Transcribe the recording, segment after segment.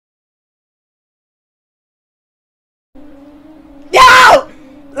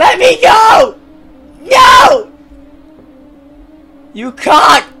me go! No! You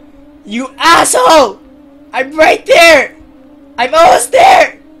cock! You asshole! I'm right there! I'm almost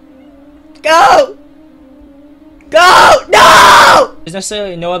there! Go! Go! No! There's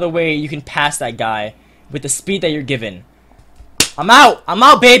necessarily no other way you can pass that guy with the speed that you're given. I'm out! I'm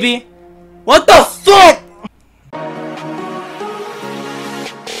out, baby! What the fuck?!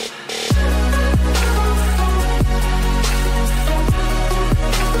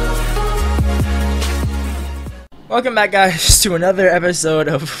 Welcome back, guys, to another episode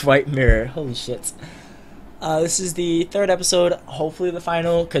of White Mirror. Holy shit. This is the third episode, hopefully the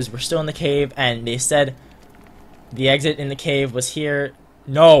final, because we're still in the cave, and they said the exit in the cave was here.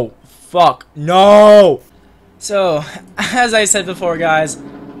 No! Fuck! No! So, as I said before, guys,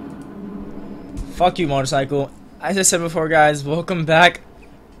 fuck you, motorcycle. As I said before, guys, welcome back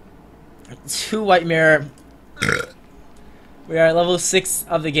to White Mirror. We are at level 6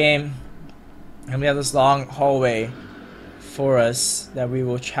 of the game. And we have this long hallway for us that we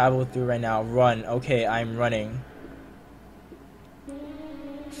will travel through right now. Run. Okay, I'm running.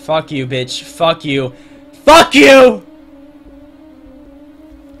 Fuck you, bitch. Fuck you. Fuck you!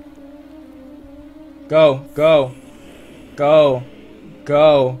 Go. Go. Go.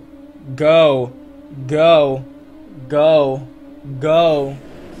 Go. Go. Go. Go. Go.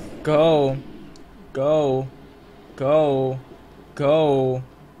 Go. Go. Go. Go.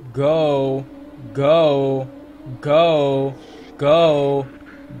 Go. Go, go, go,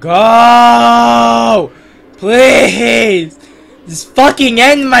 go! Please! Just fucking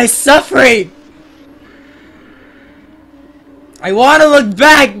end my suffering! I want to look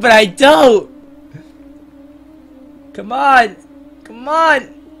back, but I don't! Come on! Come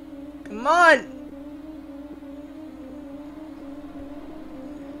on! Come on!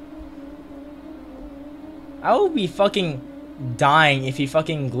 I will be fucking dying if he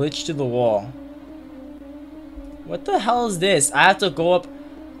fucking glitched to the wall. What the hell is this? I have to go up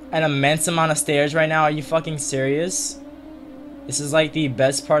an immense amount of stairs right now. Are you fucking serious? This is like the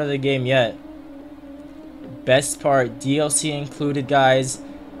best part of the game yet. Best part, DLC included, guys.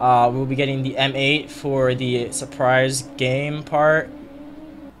 We'll be getting the M8 for the surprise game part.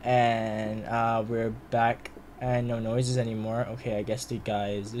 And we're back. And no noises anymore. Okay, I guess the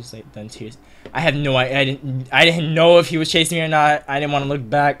guys just like done tears. I have no idea. I didn't know if he was chasing me or not. I didn't want to look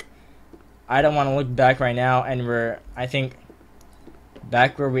back. I don't want to look back right now, and we're, I think,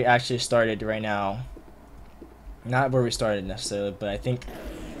 back where we actually started right now. Not where we started necessarily, but I think...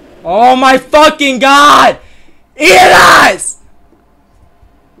 Oh my fucking god! Eat us!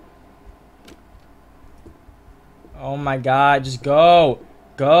 Oh my god, just go.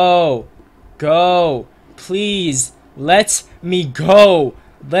 Go. Go. Please, let me go.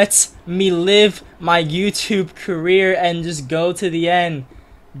 Let me live my YouTube career and just go to the end.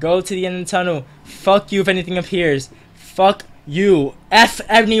 Go to the end of the tunnel. Fuck you if anything appears. Fuck you. F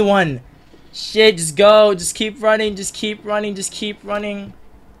anyone. Shit, just go. Just keep running. Just keep running. Just keep running.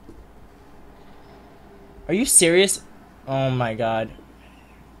 Are you serious? Oh my god.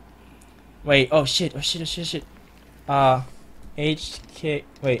 Wait. Oh shit. Oh shit. Oh shit. Oh shit. HK.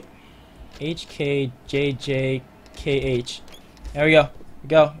 Wait. HKJJKH. There we go.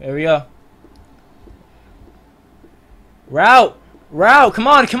 Go. There we go. Route. Route, come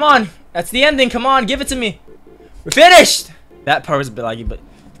on, come on. That's the ending, come on, give it to me. We're finished! That part was a bit laggy, but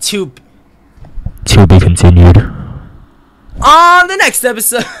to be continued. On the next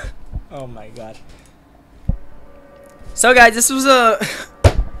episode. Oh my god. So guys, this was a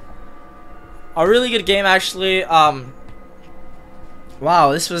really good game actually. Wow,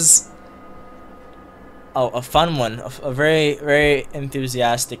 this was a fun one. A very, very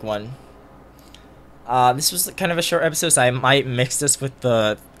enthusiastic one. This was kind of a short episode, so I might mix this with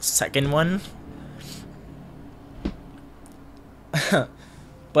the second one.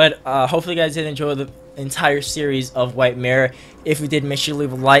 But hopefully you guys did enjoy the entire series of White Mirror. If you did, make sure to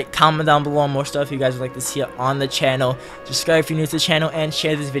leave a like, comment down below on more stuff you guys would like to see on the channel. Subscribe if you're new to the channel, and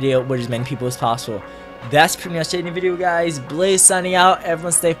share this video with as many people as possible. That's pretty much it in the video, guys. Blaze signing out.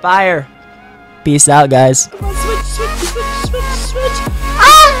 Everyone stay fire. Peace out, guys. Come on, switch.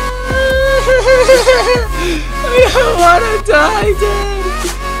 Ah! I don't wanna die, dude.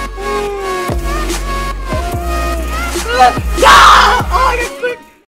 No!